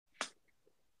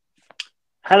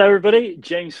Hello, everybody.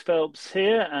 James Phelps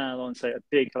here. And I want to say a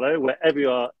big hello wherever you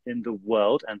are in the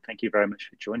world. And thank you very much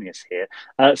for joining us here.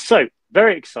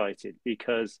 Very excited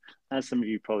because, as some of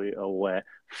you probably are aware,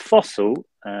 Fossil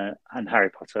and Harry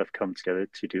Potter have come together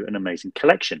to do an amazing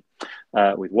collection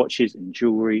with watches and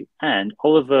jewellery. And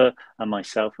Oliver and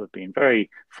myself have been very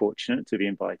fortunate to be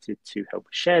invited to help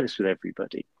share this with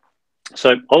everybody.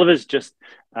 So Oliver's just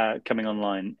coming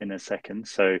online in a second.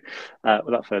 So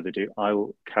without further ado, I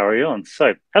will carry on.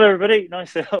 So hello, everybody.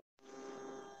 Nice to help.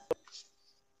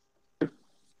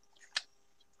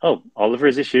 Oh, Oliver,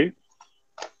 is this you?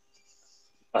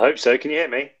 I hope so. Can you hear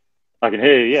me? I can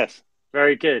hear you. Yes.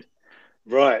 Very good.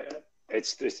 Right.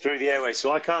 It's through the airways,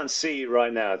 so I can't see you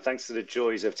right now, thanks to the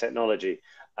joys of technology.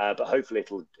 But hopefully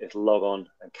it'll log on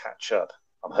and catch up.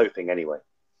 I'm hoping anyway.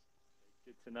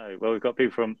 Good to know. Well, we've got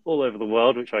people from all over the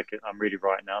world, which I'm reading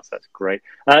right now, so that's great.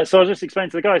 So I'll just explain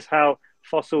to the guys how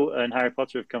Fossil and Harry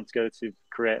Potter have come together to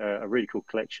create a really cool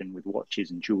collection with watches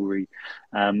and jewellery.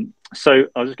 So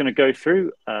I was just going to go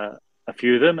through a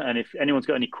few of them, and if anyone's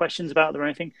got any questions about them or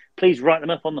anything, please write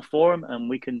them up on the forum, and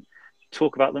we can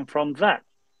talk about them from that.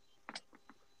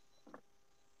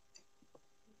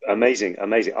 Amazing,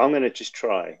 amazing. I'm going to just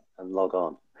try and log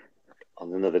on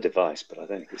another device, but I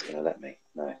don't think it's going to let me.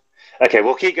 No. Okay,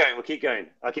 we'll keep going. We'll keep going.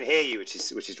 I can hear you, which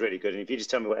is really good. And if you just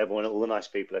tell me what all the nice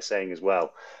people are saying as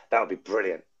well, that would be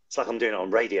brilliant. It's like I'm doing it on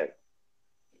radio.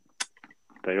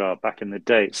 They are back in the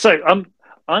day. So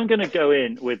I'm going to go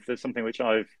in with something which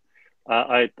I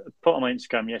put on my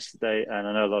Instagram yesterday, and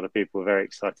I know a lot of people are very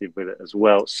excited with it as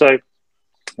well. So I'm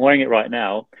wearing it right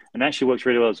now, and it actually works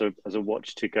really well as a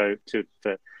watch to go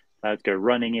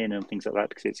running in and things like that,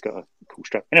 because it's got a cool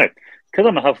strap. Anyway, because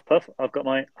I'm a Hufflepuff, I've got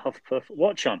my Hufflepuff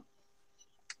watch on,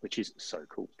 which is so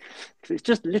cool. Because it's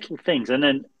just little things, and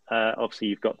then obviously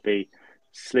you've got the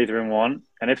Slytherin one,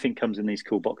 and everything comes in these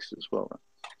cool boxes as well.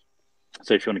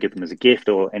 So if you want to give them as a gift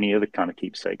or any other kind of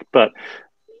keepsake, but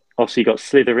obviously you've got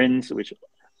Slytherins, which,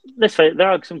 let's say,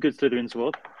 there are some good Slytherins as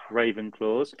well,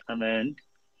 Ravenclaws, and then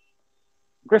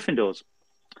Gryffindors.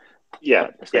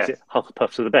 Yeah, that's it.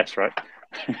 Hufflepuffs are the best, right?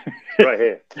 Right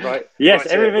here, right. Yes,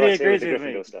 right everybody here, agrees with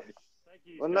me. Stuff.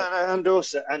 Well, no, and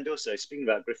also, speaking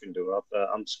about Gryffindor,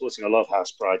 I'm sporting a Love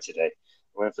House Pride today.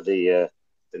 I went for the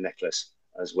necklace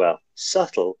as well.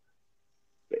 Subtle,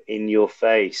 but in your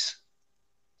face.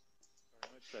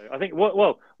 So I think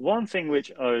one thing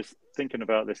which I was thinking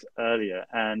about this earlier,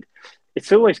 and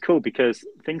it's always cool because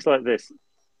things like this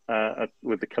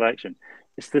with the collection,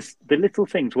 it's the little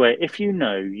things where if you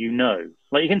know,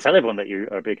 like you can tell everyone that you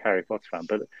are a big Harry Potter fan,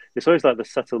 but it's always like the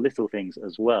subtle little things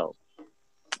as well.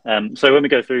 So when we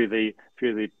go through the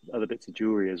other bits of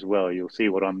jewelry as well, you'll see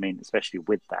what I mean, especially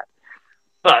with that.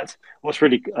 But what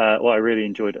I really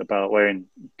enjoyed about wearing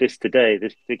this today,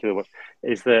 this particular watch,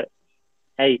 is that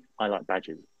A, I like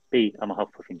badges. B, I'm a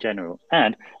Hufflepuff in general,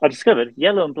 and I discovered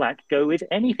yellow and black go with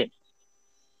anything.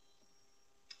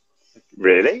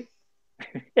 Really?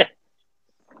 Yeah.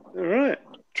 All right.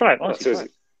 Try it. Honestly, try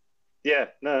it. Yeah,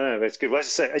 no, that's good. Well,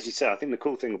 as you say, I think the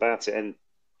cool thing about it, and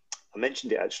I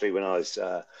mentioned it actually when I was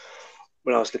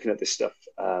looking at this stuff,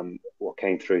 what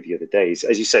came through the other days,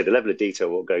 as you say, the level of detail,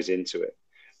 what goes into it,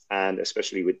 and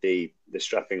especially with the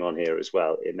strapping on here as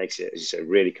well, it makes it, as you say,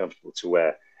 really comfortable to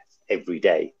wear every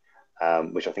day,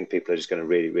 which I think people are just going to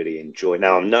really, really enjoy.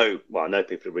 Now, I know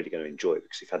people are really going to enjoy it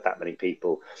because we've had that many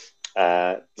people,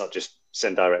 not just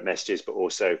send direct messages, but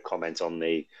also comment on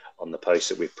the posts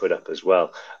that we've put up as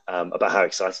well, about how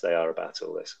excited they are about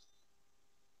all this.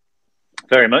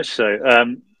 Very much so.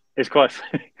 It's quite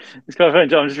fun. I'm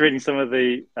just reading some of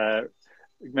the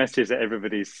messages that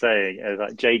everybody's saying.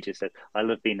 Like Jay just said, "I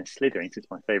love being a Slytherin since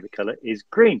my favorite color is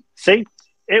green." See,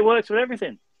 it works with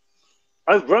everything.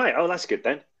 Oh right. Oh, that's good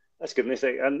then. That's good.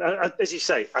 And as you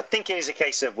say, I think it is a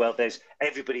case of, well,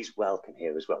 everybody's welcome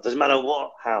here as well. Doesn't matter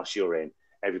what house you're in,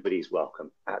 everybody's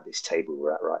welcome at this table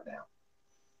we're at right now.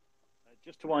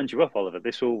 Just to wind you up, Oliver,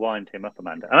 this will wind him up,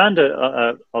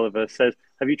 Amanda. Oliver says,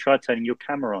 have you tried turning your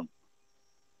camera on?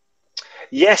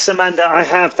 Yes, Amanda, I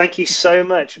have. Thank you so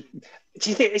much. Do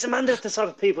you think, is Amanda the type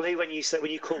of people who, when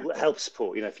you call help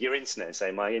support, for your internet and say,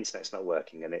 my internet's not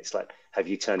working, and it's like, have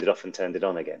you turned it off and turned it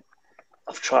on again?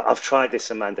 I've tried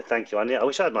this, Amanda. Thank you. I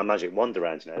wish I had my magic wand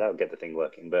around, that would get the thing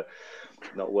working, but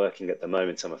not working at the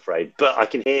moment, I'm afraid. But I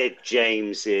can hear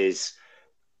James's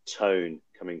tone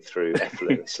coming through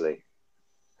effortlessly.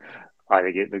 I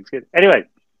think it looks good. Anyway,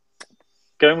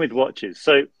 going with watches.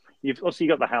 So you've also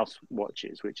got the house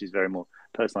watches, which is very more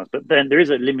personalized, but then there is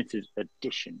a limited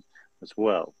edition as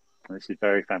well. And this is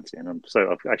very fancy. And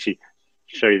so I've actually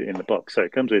showed it in the box. So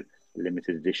it comes with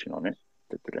limited edition on it.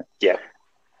 Yeah.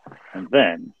 And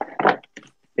then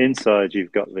Inside,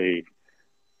 you've got the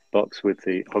box with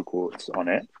the Hogwarts on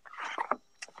it,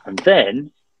 and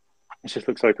then it just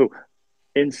looks so cool.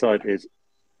 Inside is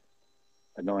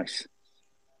a nice.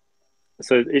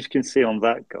 So as you can see on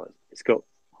that, guys, it's got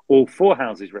all four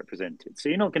houses represented. So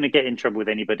you're not going to get in trouble with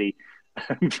anybody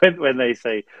when they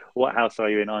say, "What house are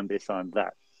you in?" I'm this, I'm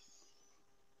that.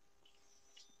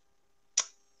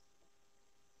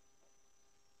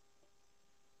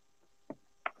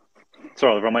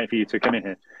 Sorry, I'm waiting for you to come in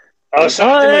here. Oh,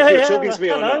 sorry, I didn't know if you were talking to me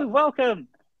or hello, not. welcome.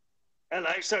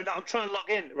 Hello. So I'm trying to log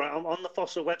in. Right, I'm on the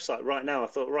Fossil website right now. I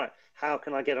thought, right, how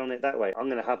can I get on it that way? I'm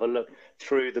going to have a look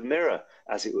through the mirror,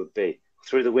 as it would be,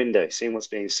 through the window, seeing what's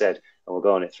being said, and we'll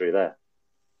go on it through there.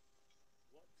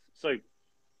 So,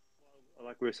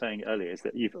 like we were saying earlier, is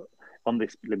that you've on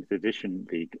this limited edition,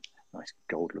 the nice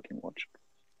gold-looking watch,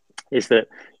 is that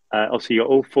obviously you're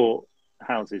all four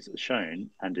houses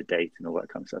shown and a date and all that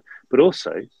kind of stuff. But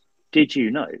also, did you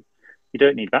know you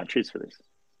don't need batteries for this?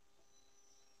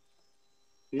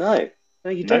 No,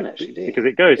 you don't actually, do you? Because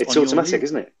it goes. It's automatic,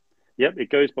 isn't it? Yep, it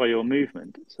goes by your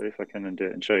movement. So if I can undo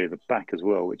it and show you the back as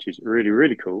well, which is really,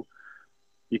 really cool,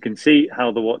 you can see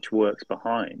how the watch works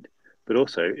behind, but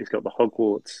also it's got the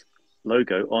Hogwarts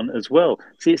logo on as well.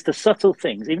 See, it's the subtle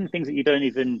things, even things that you don't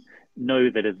even know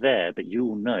that are there, but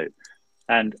you'll know.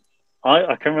 And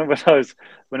I can remember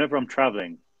whenever I'm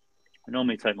traveling, I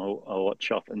normally take my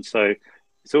watch off. And so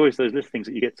it's always those little things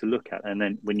that you get to look at. And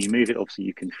then when you move it, obviously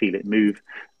you can feel it move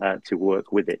to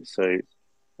work with it. So,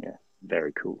 yeah,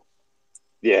 very cool.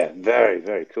 Yeah, very,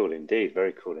 very cool indeed.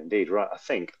 Very cool indeed. Right, I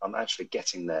think I'm actually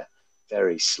getting there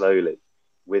very slowly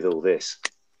with all this.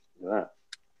 Look at that.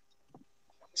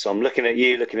 So I'm looking at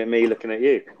you, looking at me, looking at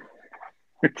you.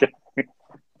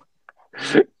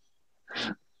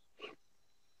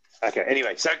 Okay.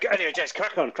 Anyway, James,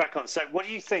 crack on. So, what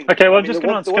do you think? Okay, well, I'm just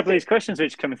going to answer a couple of these questions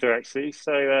which are coming through actually.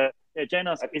 So, Jane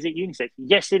asked, "Is it unisex?"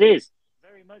 Yes, it is.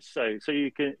 Very much so. So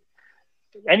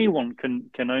anyone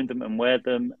can own them and wear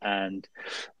them and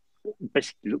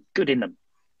basically look good in them.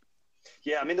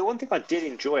 Yeah, I mean, the one thing I did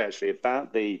enjoy actually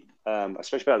about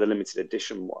especially about the limited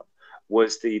edition one,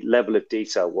 was the level of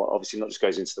detail. What obviously not just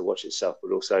goes into the watch itself,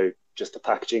 but also just the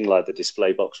packaging, like the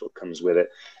display box, what comes with it,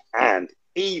 and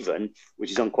even, which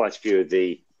is on quite a few of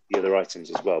the other items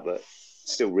as well, but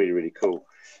still really, really cool,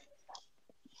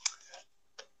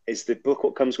 is the book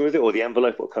what comes with it, or the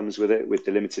envelope what comes with it, with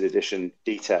the limited edition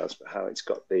details, but how it's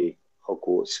got the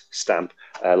Hogwarts stamp,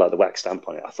 like the wax stamp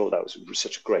on it. I thought that was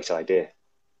such a great idea.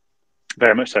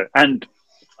 Very much so. And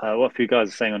what a few guys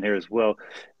are saying on here as well.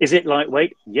 Is it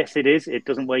lightweight? Yes, it is. It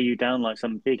doesn't weigh you down like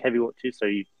some big heavy watches, so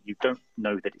you don't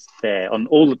know that it's there. On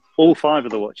all five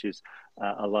of the watches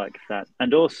are like that.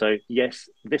 And also, yes,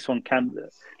 this one can.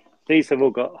 These have all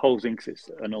got holes in because it's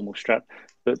a normal strap,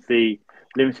 but the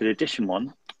limited edition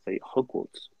one, the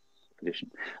Hogwarts edition,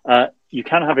 you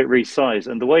can have it resized.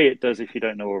 And the way it does, if you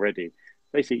don't know already,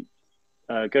 basically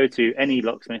go to any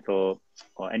locksmith or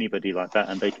anybody like that,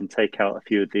 and they can take out a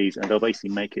few of these, and they'll basically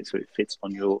make it so it fits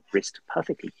on your wrist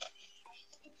perfectly.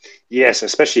 Yes,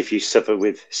 especially if you suffer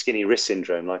with skinny wrist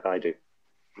syndrome like I do.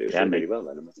 It was really well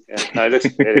then. Yeah, no, it looks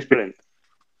brilliant.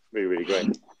 Really, really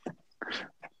great.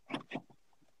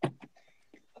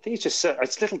 I think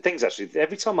it's little things actually.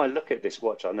 Every time I look at this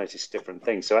watch, I notice different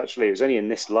things. So actually, it was only in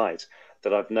this light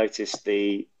that I've noticed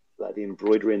the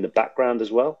embroidery in the background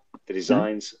as well, the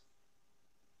designs.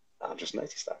 I've just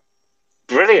noticed that.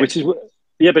 Brilliant. Which is,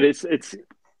 yeah, but it's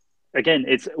again,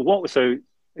 it's what. So,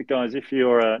 guys, if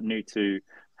you're new to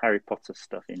Harry Potter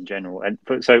stuff in general, and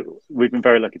so we've been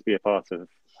very lucky to be a part of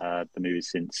the movies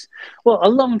since, well, a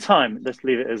long time. Let's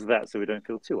leave it as that, so we don't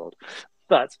feel too old.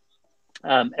 But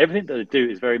everything that they do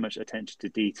is very much attention to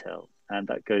detail, and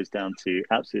that goes down to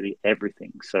absolutely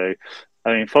everything. So,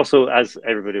 I mean, Fossil, as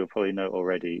everybody will probably know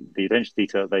already, the attention to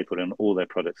detail they put on all their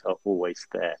products are always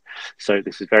there. So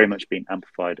this is very much being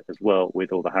amplified as well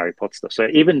with all the Harry Potter stuff. So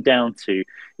even down to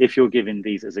if you're giving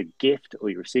these as a gift or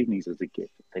you're receiving these as a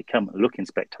gift, they come looking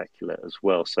spectacular as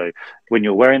well. So when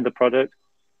you're wearing the product,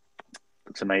 it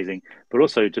looks amazing, but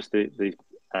also just the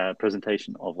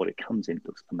presentation of what it comes in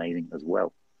looks amazing as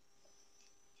well.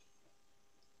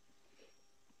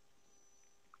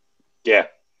 Yeah.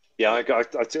 Yeah,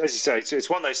 as you say, it's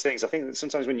one of those things. I think that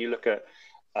sometimes when you look at,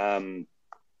 when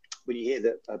you hear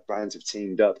that brands have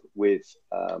teamed up with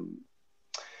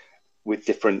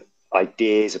different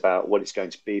ideas about what it's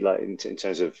going to be like in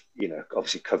terms of,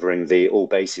 obviously covering all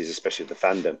bases, especially the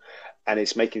fandom, and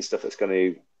it's making stuff that's going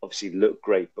to obviously look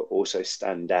great, but also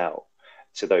stand out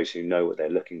to those who know what they're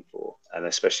looking for, and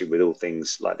especially with all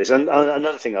things like this. And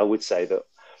another thing I would say that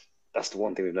that's the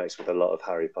one thing we've noticed with a lot of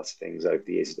Harry Potter things over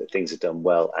the years, is that things are done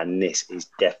well, and this is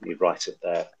definitely right up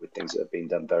there with things that have been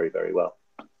done very, very well.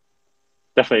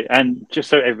 Definitely. And just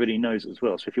so everybody knows as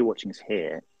well, so if you're watching us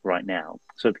here right now,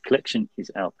 so the collection is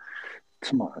out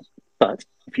tomorrow. But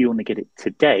if you want to get it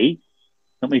today,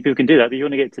 not many people can do that, but if you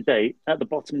want to get it today, at the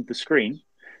bottom of the screen,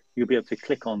 you'll be able to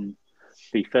click on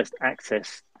the first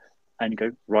access and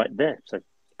go right there. So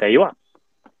there you are.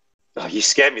 Oh, you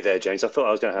scared me there, James. I thought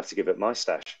I was going to have to give up my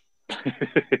stash.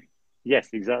 Yes,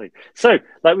 exactly. So,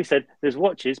 like we said, there's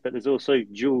watches, but there's also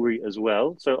jewelry as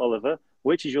well. So, Oliver,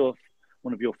 which is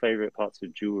one of your favorite parts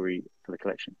of jewelry for the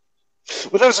collection?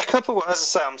 Well, there was a couple. As I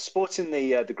say, I'm sporting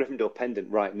the Gryffindor pendant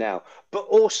right now, but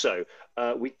also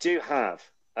we do have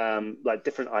like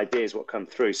different ideas what come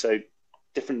through. So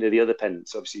different to the other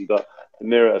pendants. Obviously, you've got the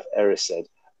Mirror of Erised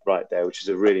right there, which is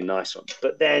a really nice one.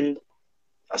 But then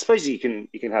I suppose you can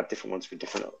have different ones for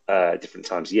different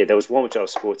times of year. There was one which I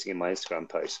was sporting in my Instagram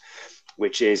post,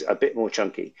 which is a bit more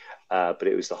chunky, but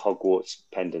it was the Hogwarts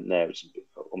pendant there, which is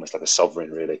almost like a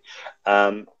sovereign, really.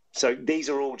 So these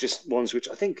are all just ones which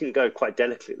I think can go quite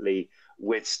delicately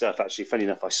with stuff. Actually, funny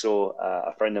enough, I saw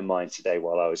a friend of mine today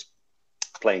while I was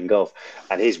playing golf,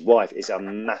 and his wife is a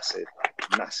massive,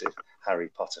 massive Harry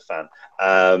Potter fan.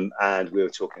 And we were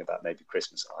talking about maybe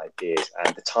Christmas ideas,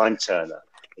 and the time turner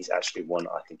is actually one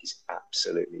I think is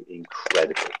absolutely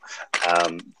incredible.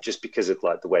 Just because of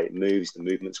like the way it moves, the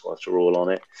movements whilst we're all on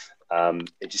it.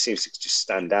 It just seems to just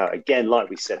stand out. Again, like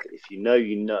we said, if you know,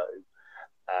 you know.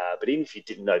 But even if you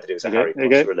didn't know that it was a Harry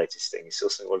Potter related thing, it's still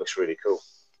something that looks really cool.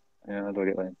 Yeah, how do I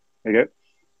get that? There you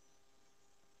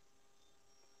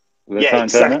go. Yeah,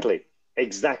 exactly.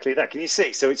 Exactly that. Can you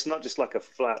see? So it's not just like a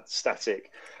flat,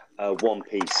 static, one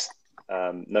piece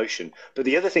notion. But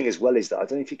the other thing as well is that I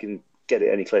don't know if you can get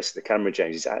it any closer to the camera,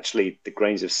 James. It's actually the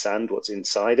grains of sand, what's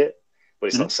inside it. Well,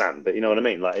 it's not sand, but you know what I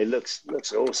mean? Like it looks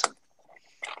awesome.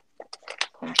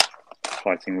 I'm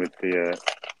fighting with the.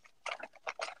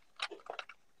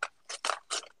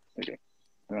 Okay.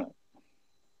 All right.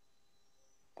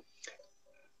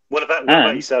 What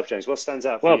about yourself, James? What stands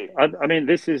out for you? I mean,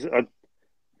 this is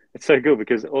it's so good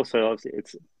because also obviously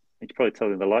you can probably tell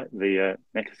in the light the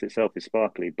necklace itself is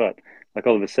sparkly, but like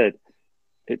Oliver said,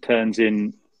 it turns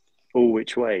in all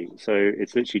which way. So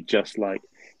it's literally just like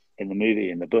in the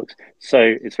movie, in the books. So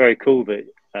it's very cool that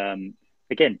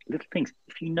again, little things.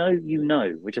 If you know, you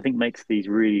know, which I think makes these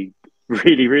really,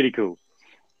 really, really cool.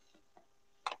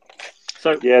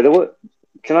 So yeah,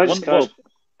 can I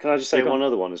just say one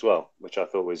other one as well, which I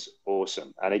thought was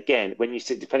awesome. And again, when you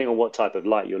see, depending on what type of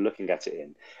light you're looking at it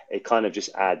in, it kind of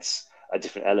just adds a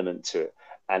different element to it.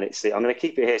 And it's I'm going to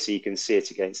keep it here so you can see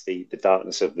it against the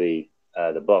darkness of the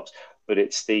box. But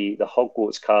it's the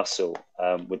Hogwarts castle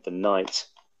with the night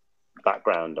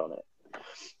background on it.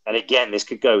 And again, this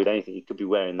could go with anything. You could be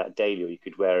wearing that daily, or you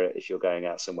could wear it if you're going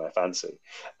out somewhere fancy.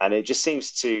 And it just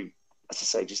seems to, as I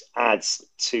say, just adds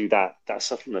to that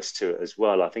subtleness to it as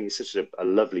well. I think it's such a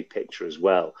lovely picture as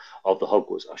well of the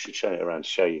Hogwarts. I should show it around to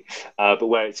show you. But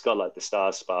where it's got like the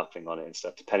stars sparkling on it and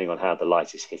stuff, depending on how the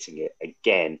light is hitting it.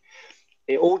 Again,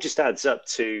 it all just adds up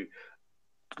to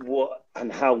what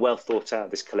and how well thought out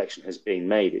this collection has been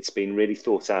made. It's been really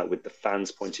thought out with the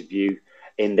fans' point of view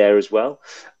in there as well.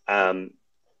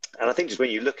 And I think just when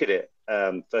you look at it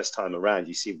first time around,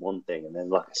 you see one thing. And then,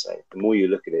 like I say, the more you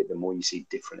look at it, the more you see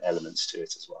different elements to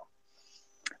it as well.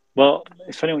 Well,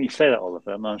 it's funny when you say that,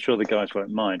 Oliver. I'm sure the guys won't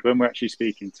mind. When we're actually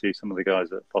speaking to some of the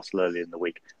guys at Fossil earlier in the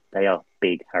week, they are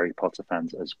big Harry Potter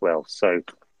fans as well. So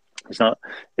it's not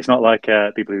like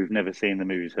people who've never seen the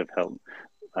movies have helped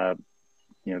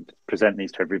present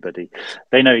these to everybody.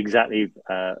 They know exactly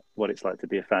what it's like to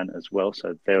be a fan as well.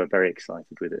 So they were very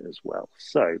excited with it as well.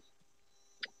 So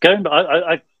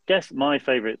I guess my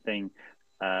favorite thing,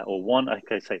 one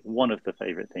of the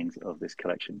favorite things of this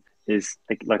collection is,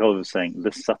 like I was saying,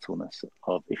 the subtleness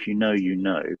of if you know, you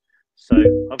know. So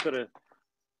I've got where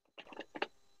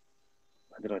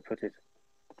did I put it?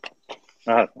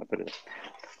 I put it.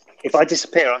 If I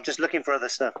disappear, I'm just looking for other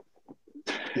stuff.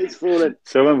 It's fallen.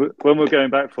 So when we're going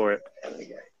back for it, there we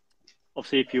go.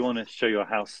 Obviously, if you want to show your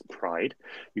house pride,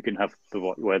 you can have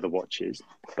wear the watches,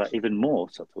 but even more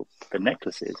subtle, the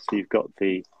necklaces. So you've got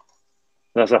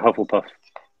that's a Hufflepuff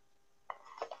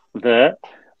there,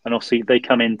 and obviously they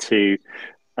come into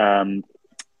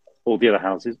all the other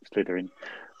houses: Slytherin,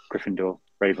 Gryffindor,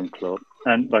 Ravenclaw,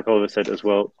 and like Oliver said as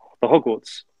well, the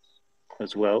Hogwarts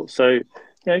as well. So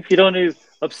if you don't want to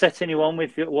upset anyone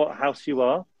with what house you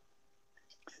are,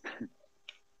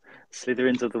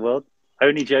 Slytherins of the world.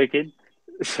 Only joking.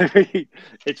 So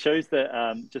it shows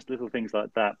that just little things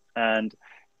like that. And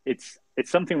it's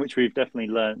something which we've definitely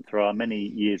learned through our many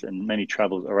years and many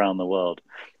travels around the world.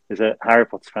 Is that Harry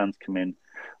Potter fans come in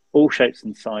all shapes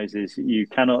and sizes. You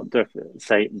cannot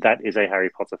say that is a Harry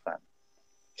Potter fan,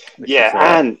 which is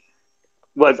Yeah, and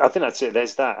well, I think that's it.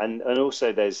 There's that, and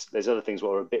also there's other things that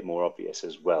are a bit more obvious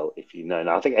as well. If you know,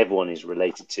 now I think everyone is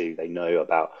related to. They know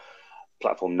about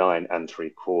platform 9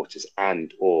 3/4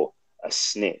 and or a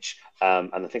snitch.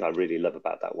 And the thing I really love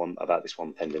about that one, about this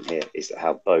one pendant here, is that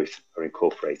how both are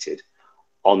incorporated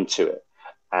onto it.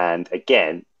 And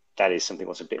again, that is something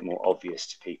that's a bit more obvious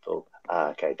to people.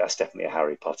 Okay, that's definitely a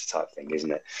Harry Potter type thing,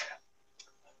 isn't it?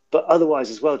 But otherwise,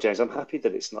 as well, James, I'm happy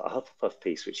that it's not a Hufflepuff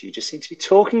piece, which you just seem to be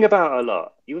talking about a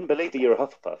lot. You wouldn't believe that you're a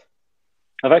Hufflepuff.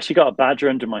 I've actually got a badger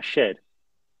under my shed.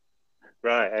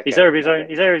 Right. He's Okay. there of his own. Okay.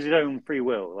 He's there of his own free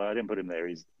will. I didn't put him there.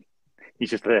 He's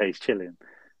just there. He's chilling.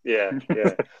 Yeah.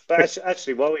 Yeah. But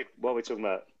actually, while we're talking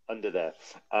about under there,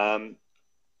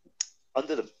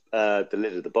 under the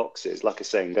lid of the boxes, like I was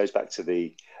saying, goes back to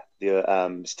the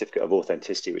certificate of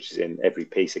authenticity, which is in every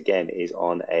piece. Again, is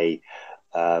on a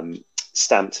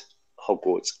stamped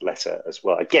Hogwarts letter as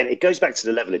well. Again, it goes back to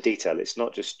the level of detail. It's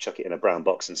not just chuck it in a brown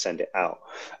box and send it out.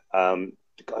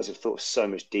 The guys have thought of so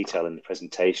much detail in the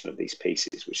presentation of these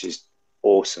pieces, which is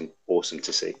awesome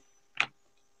to see.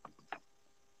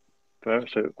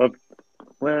 So,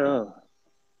 well,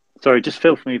 sorry, just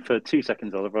fill for me for 2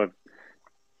 seconds, Oliver.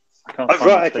 I can't find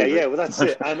right, okay, yeah, well, that's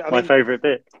it. And, my favourite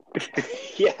bit.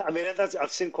 Yeah, I mean,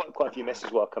 I've seen quite a few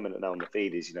messages while coming now on the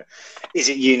feed is, is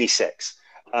it unisex?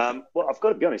 Well, I've got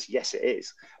to be honest, yes, it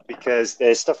is, because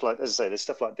there's stuff like, as I say, there's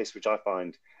stuff like this which I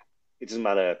find it doesn't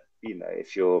matter,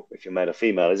 if you're male or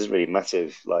female, it doesn't really matter.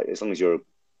 Like as long as you're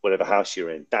whatever house you're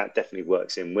in, that definitely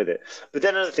works in with it. But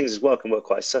then other things as well can work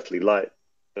quite subtly, like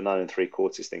the 9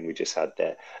 3/4 thing we just had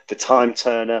there, the time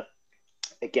turner.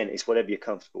 Again, it's whatever you're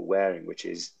comfortable wearing, which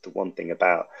is the one thing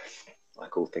about,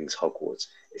 like all things Hogwarts,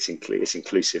 it's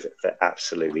inclusive for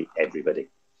absolutely everybody.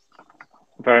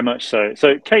 Very much so.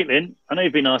 So, Caitlin, I know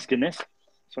you've been asking this, so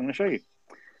I'm going to show you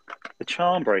the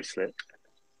charm bracelet,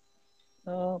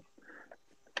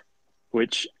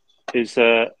 which is,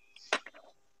 I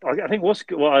think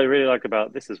what I really like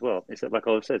about this as well is that, like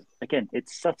Oliver said, again,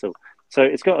 it's subtle. So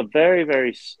it's got a very,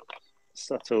 very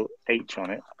subtle H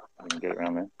on it. I can get it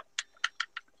around there.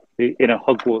 In a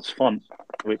Hogwarts font,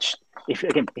 which,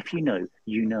 if you know,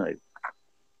 you know.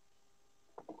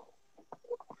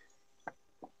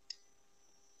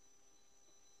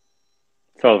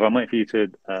 So Oliver, I'm waiting for you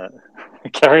to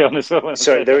carry on as well.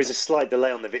 Sorry, there is a slight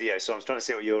delay on the video, so I'm trying to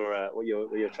see what you're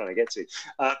trying to get to.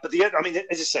 But I mean,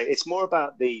 as I say, it's more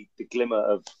about the glimmer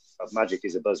of magic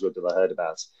is a buzzword that I heard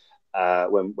about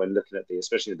when looking at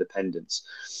especially the pendants.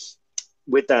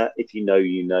 With that, if you know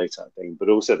type thing. But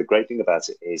also the great thing about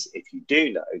it is if you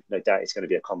do know, no doubt it's going to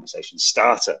be a conversation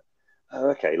starter.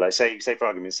 Oh, okay, like say for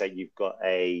argument's sake, you've got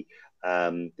the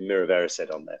Mirror of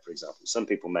Erised on there, for example. Some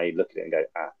people may look at it and go,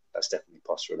 that's definitely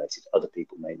Potter related. Other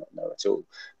people may not know at all.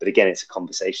 But again, it's a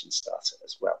conversation starter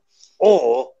as well.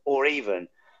 Or even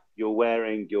you're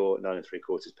wearing your 9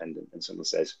 3/4 pendant and someone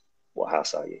says, what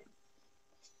house are you?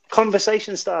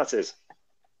 Conversation starters.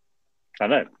 I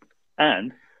know.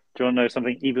 And do you want to know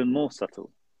something even more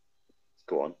subtle?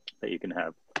 Go on. That you can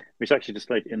have, which actually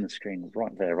displayed in the screen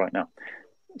right there, right now.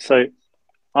 So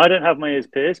I don't have my ears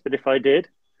pierced, but if I did,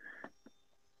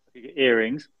 you get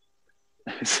earrings.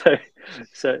 so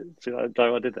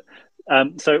I did that.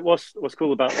 So what's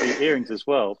cool about the earrings as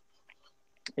well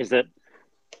is that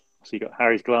you got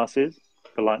Harry's glasses,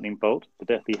 the lightning bolt, the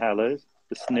Deathly Hallows,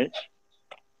 the snitch,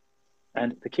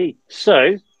 and the key.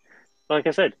 So, like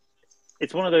I said,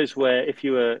 it's one of those where if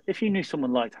you knew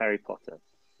someone liked Harry Potter,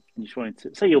 and you just wanted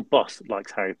to say your boss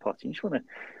likes Harry Potter, you just want to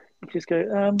just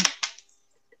go.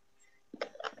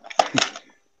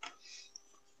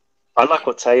 I like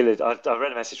what Taylor. I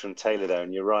read a message from Taylor there,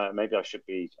 and you're right. Maybe I should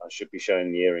be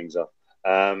showing the earrings off.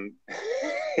 But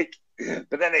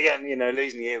then again,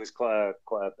 losing the ear was quite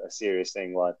a serious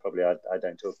thing. Why probably I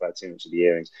don't talk about too much of the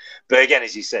earrings. But again,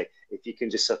 as you say, if you can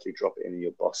just subtly drop it in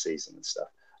your boss season and stuff,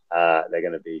 they're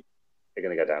going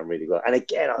to go down really well. And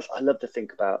again, I love to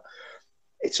think about.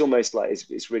 It's almost like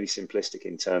it's really simplistic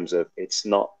in terms of it's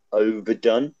not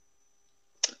overdone.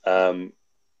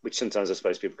 Which sometimes I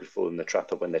suppose people could fall in the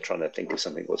trap of when they're trying to think of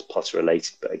something that's Potter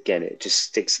related. But again, it just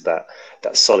sticks to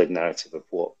that solid narrative of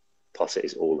what Potter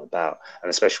is all about,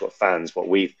 and especially what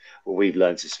we've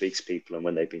learned to speak to people, and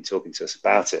when they've been talking to us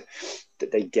about it,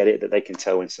 that they get it, that they can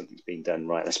tell when something's been done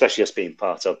right, and especially us being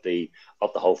part of the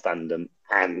whole fandom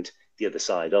and the other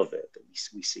side of it, that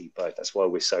we see both. That's why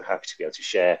we're so happy to be able to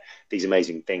share these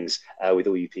amazing things with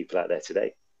all you people out there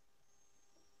today.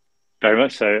 Very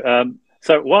much so.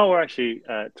 So while we're actually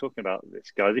talking about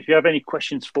this, guys, if you have any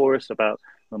questions for us about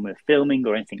when we're filming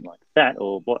or anything like that,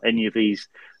 or what any of these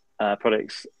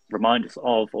products remind us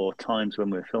of, or times when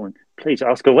we're filming, please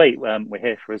ask away. We're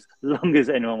here for as long as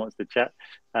anyone wants to chat,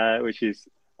 which is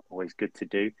always good to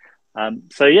do.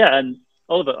 So yeah, and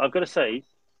Oliver, I've got to say,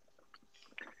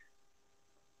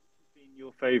 what's been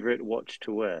your favourite watch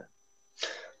to wear?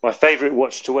 My favourite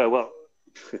watch to wear, well,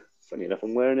 funny enough,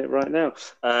 I'm wearing it right now.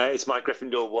 It's my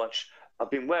Gryffindor watch. I've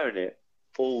been wearing it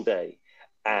all day,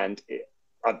 and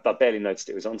I barely noticed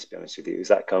it was on. To be honest with you, it was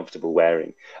that comfortable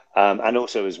wearing, and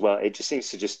also as well, it just seems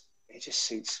to it just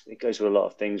suits. It goes with a lot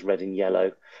of things, red and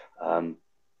yellow. Um,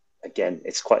 Again,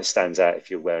 it's quite stands out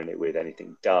if you're wearing it with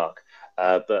anything dark.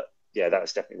 But yeah,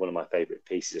 that's definitely one of my favourite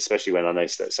pieces, especially when I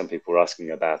noticed that some people were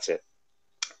asking about it,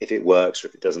 if it works or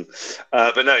if it doesn't.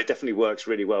 But no, it definitely works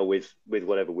really well with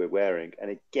whatever we're wearing.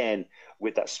 And again,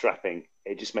 with that strapping,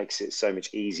 it just makes it so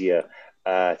much easier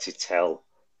to tell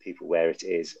people where it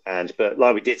is. And but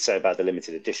like we did say about the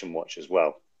limited edition watch as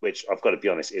well, which I've got to be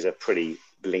honest is a pretty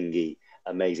blingy,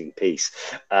 amazing piece.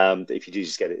 If you do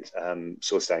just get it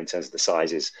sorted out in terms of the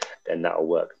sizes, then that'll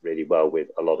work really well with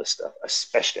a lot of stuff,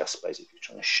 especially I suppose if you're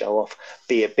trying to show off,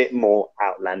 be a bit more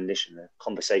outlandish and the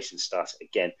conversation starts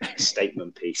again, a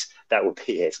statement piece, that would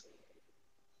be it.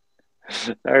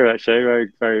 Very much so,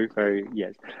 very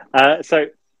yes. So a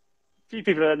few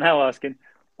people are now asking,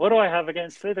 what do I have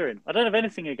against Slytherin? I don't have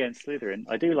anything against Slytherin.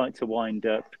 I do like to wind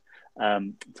up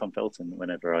Tom Felton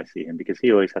whenever I see him because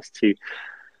he always has to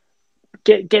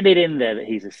get it in there that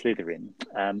he's a Slytherin.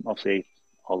 Obviously,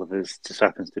 Oliver's just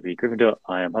happens to be Gryffindor.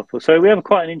 I am Hufflepuff. So we have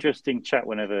quite an interesting chat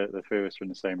whenever the three of us are in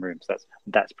the same room. So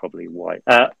that's probably why.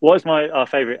 What is our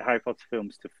favourite Harry Potter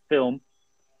films to film?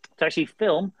 To actually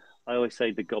film, I always say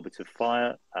The Goblet of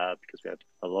Fire because we had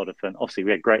a lot of fun. Obviously,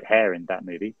 we had great hair in that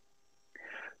movie.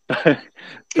 Is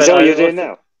that what you're doing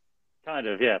now? Kind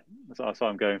of, yeah. That's what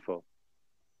I'm going for.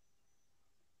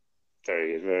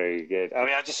 Very good, very good. I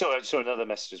mean, I just saw another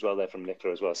message as well there from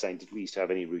Nicola as well, saying, did we used to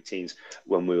have any routines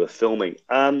when we were filming?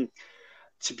 To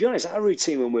be honest, our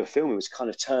routine when we were filming was kind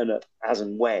of turn up as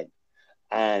and when,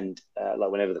 and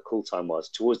like whenever the call time was.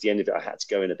 Towards the end of it, I had to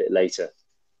go in a bit later,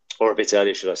 or a bit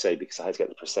earlier, should I say, because I had to get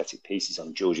the prosthetic pieces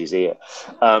on George's ear.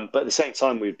 But at the same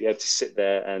time, we'd be able to sit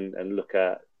there and look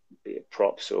at be it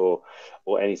props or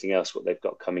anything else what they've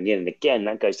got coming in. And again,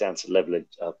 that goes down to the level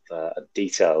of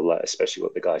detail, like especially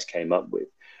what the guys came up with,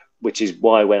 which is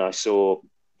why when I saw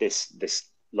this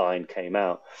line came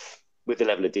out with the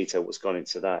level of detail what's gone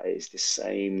into that, it is the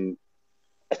same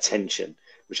attention,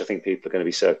 which I think people are going to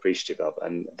be so appreciative of.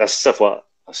 And that's stuff what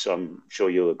so I'm sure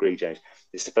you'll agree, James.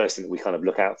 It's the first thing that we kind of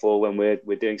look out for when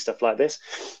we're doing stuff like this,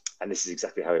 and this is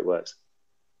exactly how it works.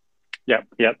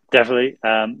 Yep, definitely.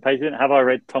 Peyton, have I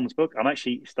read Tom's book? I'm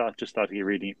actually just starting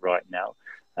reading it right now.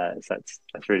 So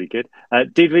that's really good.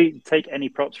 Did we take any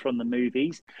props from the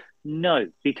movies? No,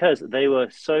 because they were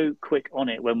so quick on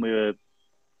it when we were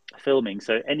filming.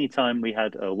 So anytime we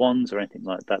had wands or anything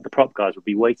like that, the prop guys would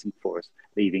be waiting for us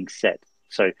leaving set.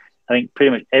 So I think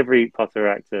pretty much every Potter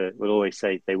actor will always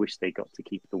say they wish they got to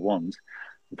keep the wands.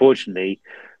 Unfortunately,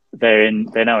 they're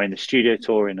now in the studio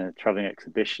tour in a traveling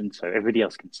exhibition, so everybody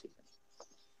else can see them.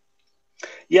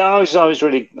 Yeah, I was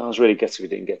really gutted we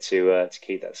didn't get to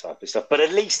keep that type of stuff. But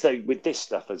at least though, with this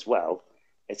stuff as well,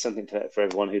 it's something for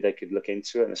everyone who they could look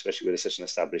into it, and especially with such an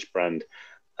established brand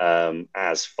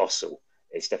as Fossil,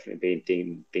 it's definitely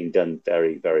being done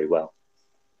very, very well.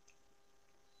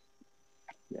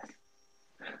 Yeah.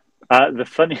 The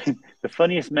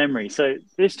funniest memory. So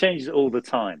this changes all the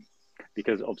time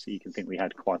because obviously you can think we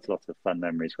had quite a lot of fun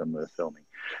memories when we were filming.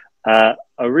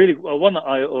 One that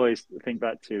I always think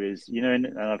back to is,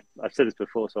 and I've said this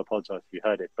before, so I apologize if you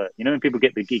heard it, but when people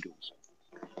get the giggles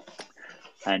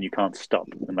and you can't stop,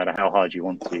 no matter how hard you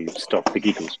want to stop the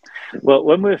giggles. Well,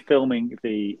 when we're filming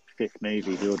the fifth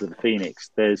movie, The Order of the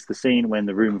Phoenix, there's the scene when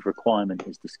the room of requirement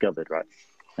is discovered, right?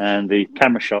 And the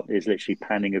camera shot is literally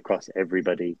panning across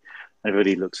everybody.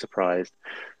 Everybody looks surprised.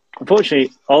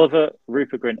 Unfortunately, Oliver,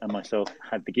 Rupert Grint, and myself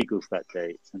had the giggles that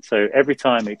day. And so every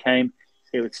time it came,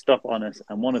 it would stop on us,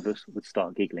 and one of us would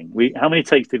start giggling. How many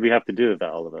takes did we have to do of that,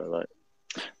 Oliver?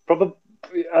 Probably,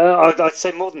 I'd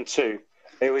say more than two.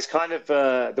 It was kind of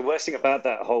the worst thing about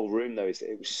that whole room, though, is that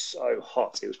it was so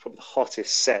hot. It was probably the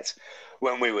hottest set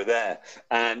when we were there,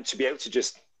 and to be able to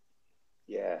just,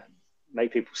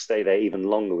 make people stay there even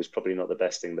longer was probably not the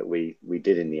best thing that we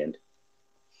did in the end.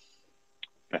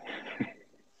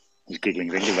 Just giggling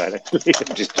thinking about it.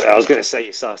 I was going to say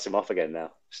you start him off again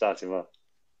now. Start him off.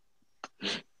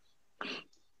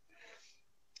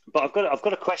 But I've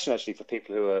got a question actually for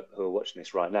people who are watching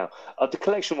this right now. Of the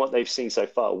collection, what they've seen so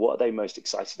far, what are they most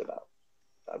excited about?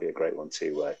 That'd be a great one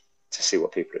to see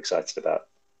what people are excited about.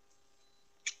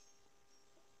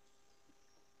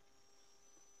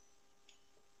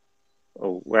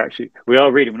 Oh, we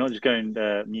are reading. We're not just going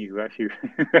mute. We're actually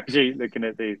we're actually looking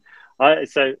at these. I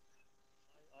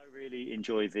really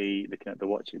enjoy the looking at the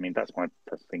watches. I mean, that's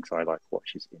the things I like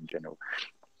watches in general.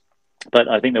 But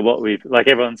I think that what we've, like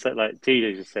everyone said, like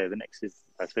TJ just said, the next is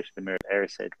especially the mirrored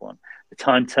Erised one. The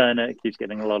Time Turner keeps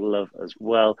getting a lot of love as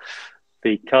well.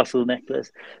 The castle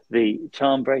necklace, the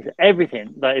charm bracelet,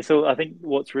 everything. Like it's all. I think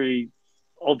what's really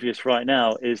obvious right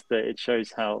now is that it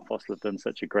shows how Fossil have done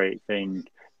such a great thing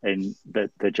in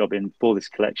the job in for this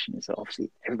collection. Is that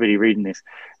obviously everybody reading this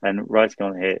and writing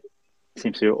on here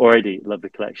seems to already love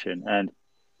the collection, and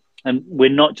we're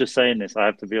not just saying this. I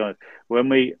have to be honest. When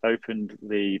we opened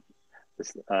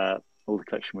all the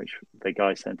collection which the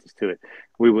guy sent us to it,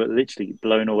 we were literally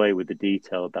blown away with the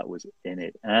detail that was in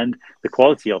it and the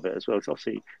quality of it as well. It's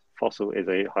obviously Fossil is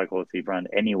a high quality brand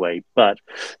anyway, but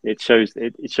it shows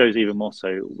even more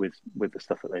so with the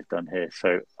stuff that they've done here.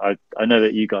 So I know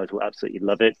that you guys will absolutely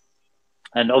love it,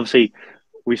 and obviously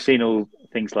we've seen all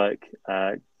things like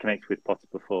Connect with Potter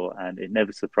before, and it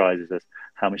never surprises us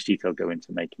how much detail go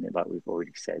into making it, like we've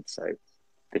already said. So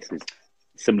this is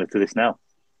similar to this now.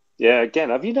 Yeah, again,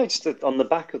 have you noticed that on the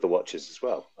back of the watches as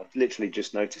well? I've literally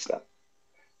just noticed that.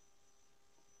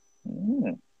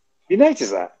 Mm. You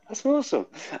notice that? That's awesome.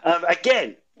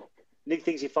 Again, new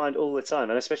things you find all the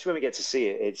time, and especially when we get to see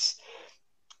it,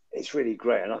 it's really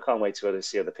great. And I can't wait to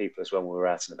see other people as well when we're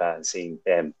out and about and seeing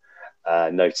them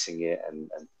noticing it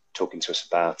and talking to us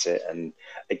about it. And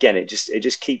again, it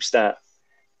just keep that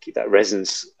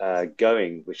resonance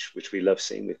going, which we love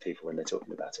seeing with people when they're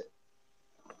talking about it.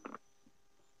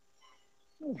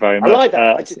 Very I much. like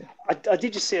that. I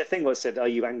did just see a thing where it said, "Are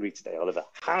you angry today, Oliver?"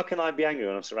 How can I be angry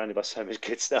when I'm surrounded by so much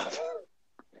good stuff?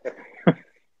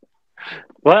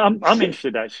 Well, I'm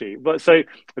interested actually. But so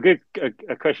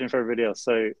a question for everybody else.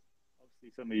 So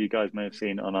obviously some of you guys may have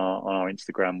seen on our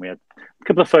Instagram we had a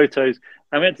couple of photos,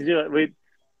 and we had to do that. We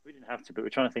didn't have to, but we're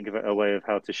trying to think of a way of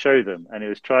how to show them, and it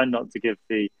was trying not to give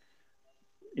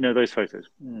those photos.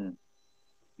 Mm,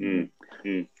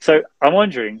 mm. So I'm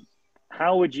wondering,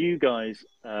 how would you guys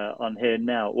on here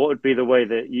now? What would be the way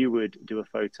that you would do a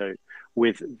photo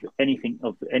with anything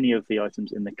of any of the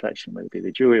items in the collection, whether it be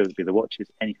the jewelry, whether it be the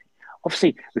watches, anything?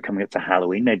 Obviously, we're coming up to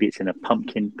Halloween. Maybe it's in a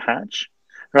pumpkin patch,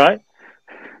 right?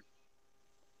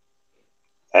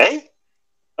 Hey?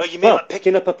 Oh, you mean Well, like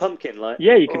picking up a pumpkin, like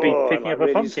yeah, you could be oh, and picking like up a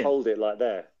really just pumpkin. hold it like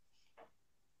there.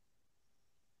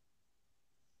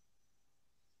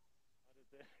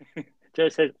 Joe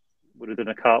said, would have done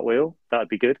a cartwheel. That'd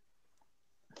be good.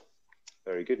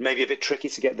 Very good. Maybe a bit tricky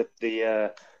to get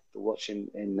the watch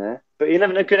in there, but you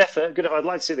never know. Good effort. Good effort. I'd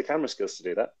like to see the camera skills to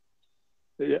do that.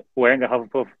 Yeah, wearing a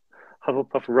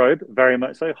Hufflepuff robe, very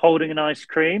much so. Holding an ice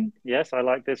cream. Yes, I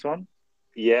like this one.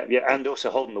 Yeah, yeah, and also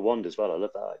holding the wand as well. I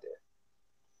love that idea.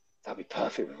 That'd be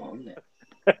perfect with one, wouldn't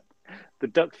it? The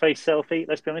duck face selfie.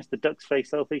 Let's be honest, the duck's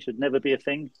face selfie should never be a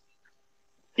thing.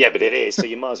 Yeah, but it is. So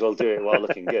you might as well do it while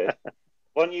looking good.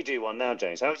 Why don't you do one now,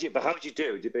 James? How would you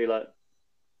do? Would it be like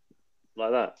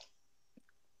that?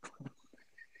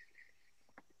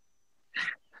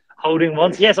 Holding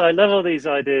wands. Yes, I love all these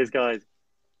ideas, guys.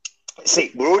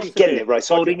 See, we're already getting Possibly it right.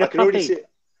 So holding a puppy.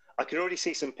 I can already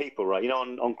see some people, right? You know,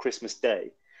 on Christmas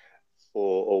Day,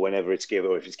 or whenever it's given,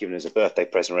 or if it's given as a birthday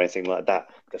present or anything like that,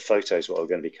 the photos are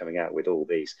going to be coming out with all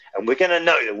these, and we're going to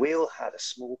know that we all had a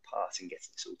small part in getting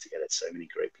this all together. So many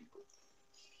great people.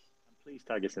 And please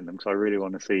tag us in them because I really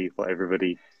want to see what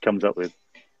everybody comes up with.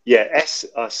 Yeah, S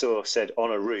I saw said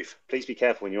on a roof. Please be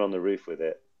careful when you're on the roof with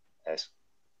it, S.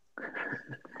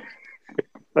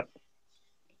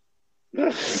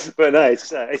 But no,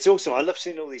 it's awesome. I love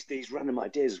seeing all these random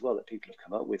ideas as well that people have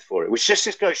come up with for it, which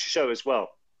just goes to show as well.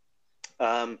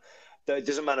 That it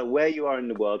doesn't matter where you are in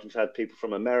the world. We've had people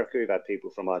from America, we've had people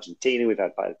from Argentina, we've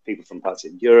had people from parts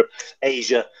in Europe,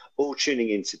 Asia, all tuning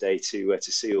in today to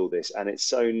see all this, and it's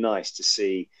so nice to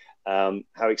see how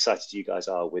excited you guys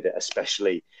are with it,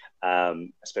 especially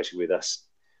with us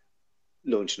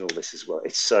launching all this as well.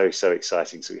 It's so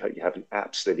exciting. So we hope you have an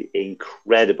absolutely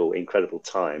incredible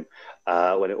time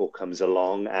when it all comes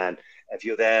along. And if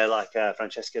you're there, like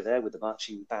Francesca there with the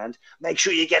marching band, make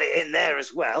sure you get it in there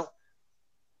as well.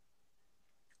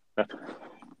 Oh,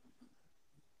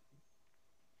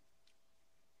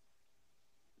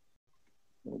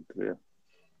 dear.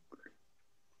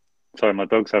 Sorry, my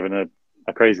dog's having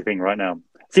a crazy thing right now.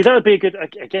 See, that would be a good,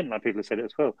 again, like people have said it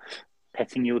as well,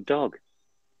 petting your dog.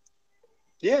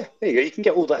 Yeah, there you go. You can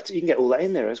get all that. You can get all that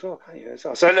in there as well, can't you? As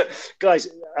well. So look, guys,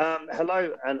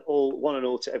 hello and all, one and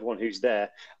all, to everyone who's there,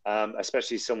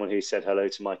 especially someone who said hello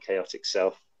to my chaotic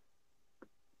self.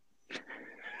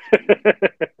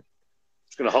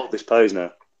 It's going to hold this pose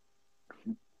now.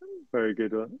 Very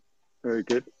good one. Very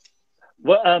good.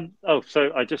 Well, oh,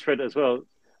 so I just read as well.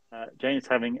 Jane's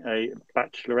having a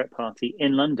bachelorette party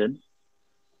in London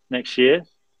next year.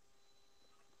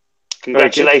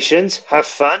 Congratulations! Have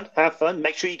fun. Have fun.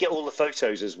 Make sure you get all the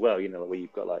photos as well. You know, where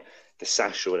you've got like the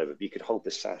sash or whatever. If you could hold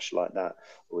the sash like that,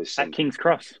 or with some At King's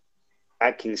Cross.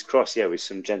 At King's Cross, yeah, with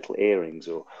some gentle earrings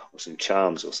or some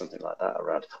charms or something like that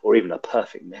around, or even a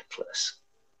perfect necklace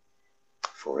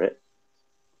for it.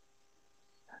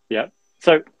 Yeah.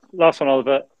 So last one,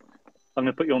 Oliver. I'm going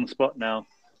to put you on the spot now.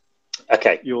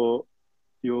 Okay. Your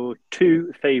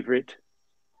two favourite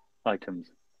items.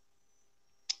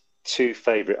 Two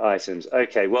favourite items.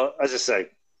 Okay. Well, as I say,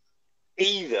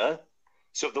 either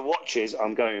so the watches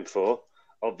I'm going for.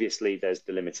 Obviously, there's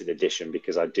the limited edition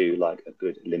because I do like a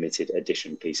good limited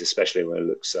edition piece, especially when it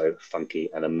looks so funky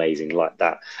and amazing like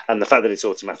that. And the fact that it's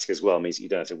automatic as well means you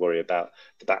don't have to worry about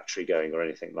the battery going or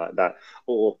anything like that.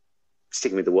 Or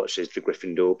sticking with the watches, the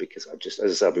Gryffindor, because I just,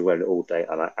 as I said, I've been wearing it all day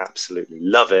and I absolutely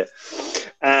love it.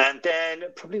 And then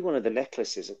probably one of the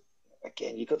necklaces.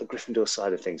 Again, you've got the Gryffindor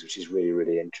side of things, which is really,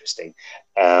 really interesting.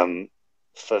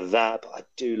 For that, but I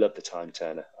do love the time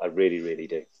turner. I really, really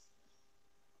do.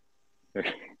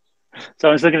 So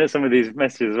I was looking at some of these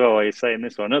messages as well while you're saying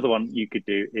this one. Another one you could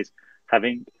do is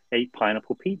having a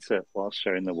pineapple pizza while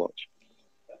showing the watch.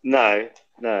 No.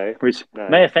 Which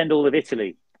may offend all of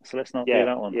Italy. So let's not do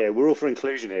that one. Yeah, we're all for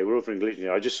inclusion here. We're all for inclusion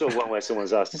here. I just saw one where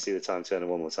someone's asked to see the time turner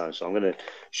one more time. So I'm going to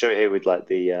show it here with like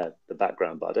the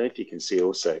background. But I don't know if you can see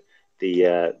also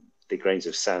the grains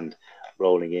of sand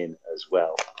rolling in as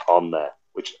well on there,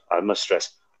 which I must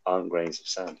stress aren't grains of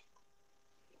sand.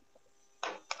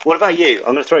 What about you?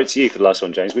 I'm going to throw it to you for the last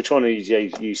one, James. Which one did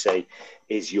you say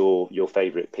is your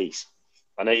favourite piece?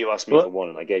 I know you asked me for one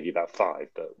and I gave you about five,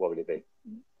 but what would it be?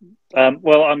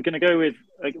 Well, I'm going to go with,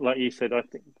 like you said, I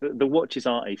think the watches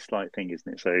are a slight thing,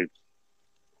 isn't it? So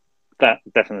that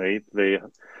definitely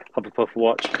the Hufflepuff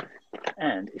watch.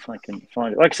 And if I can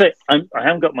find it, like I say, I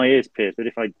haven't got my ears pierced, but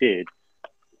if I did,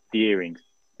 the earrings,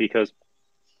 because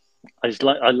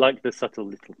I like the subtle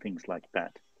little things like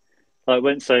that.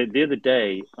 So the other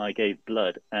day I gave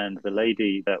blood, and the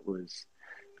lady that was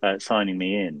signing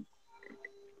me in,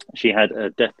 she had a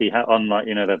Deathly on, like,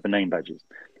 you know, the name badges.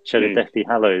 She had a Deathly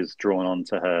Hallows drawn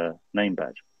onto her name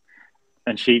badge,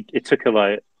 and it took her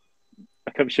like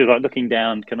she was like looking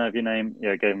down. Can I have your name?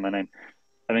 Yeah, I gave her my name,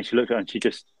 and then she looked at it and she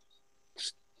just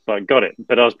like got it.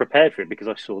 But I was prepared for it because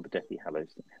I saw the Deathly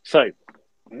Hallows. So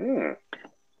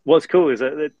what's cool is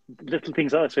that the little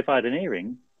things like that. So if I had an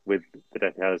earring with the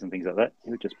Deathly Hallows and things like that, it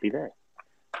would just be there.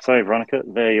 So Veronica,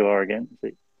 there you are again.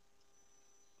 See?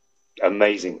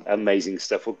 Amazing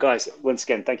stuff. Well, guys, once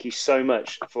again, thank you so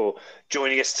much for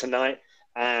joining us tonight.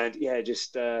 And yeah,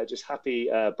 just happy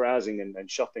browsing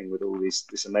and shopping with all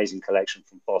this amazing collection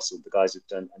from Fossil. The guys have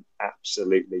done an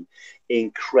absolutely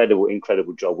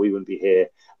incredible job. We wouldn't be here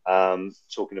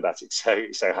talking about it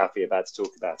so happy about to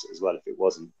talk about it as well if it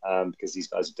wasn't, because these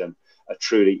guys have done a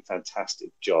truly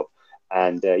fantastic job.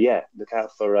 And yeah, look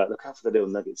out for the little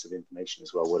nuggets of information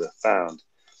as well. What I found.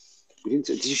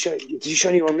 Did you show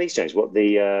anyone these, James? What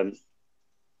this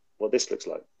looks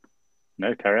like?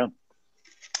 No, carry on.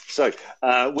 So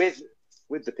with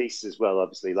the pieces as well,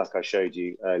 obviously, like I showed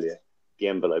you earlier, the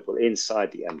envelope, well,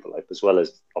 inside the envelope, as well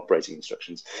as operating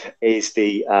instructions, is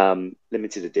the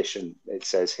limited edition. It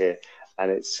says here,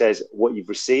 and it says what you've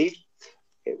received.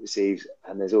 It receives,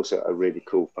 and there's also a really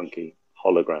cool, funky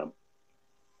hologram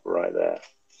right there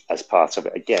as part of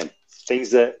it. Again, things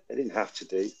that they didn't have to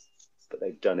do, but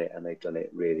they've done it, and they've done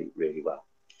it really well.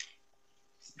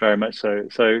 Very much so.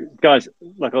 So, guys,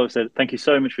 like I said, thank you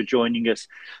so much for joining us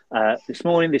this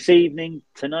morning, this evening,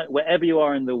 tonight, wherever you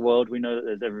are in the world. We know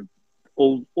that there's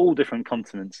all different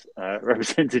continents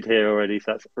represented here already,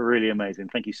 so that's really amazing.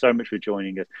 Thank you so much for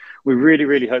joining us. We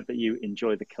really hope that you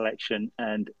enjoy the collection,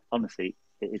 and honestly,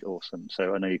 it is awesome.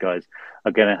 So I know you guys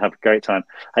are going to have a great time,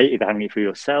 either having it for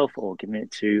yourself or giving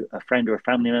it to a friend or a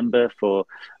family member for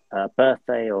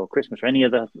birthday or Christmas or any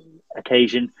other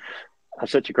occasion. Have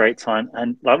such a great time.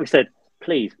 And like we said,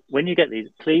 please, when you get these,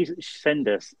 please send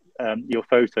us your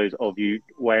photos of you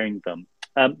wearing them.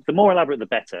 The more elaborate, the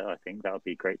better. I think that would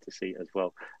be great to see as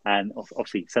well. And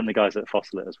obviously, send the guys at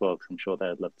Fossil it as well, because I'm sure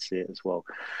they'd love to see it as well.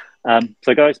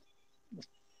 So, guys,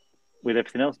 with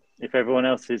everything else, if everyone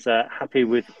else is happy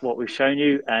with what we've shown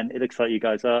you, and it looks like you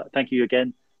guys are, thank you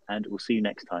again, and we'll see you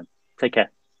next time. Take care.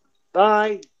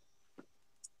 Bye.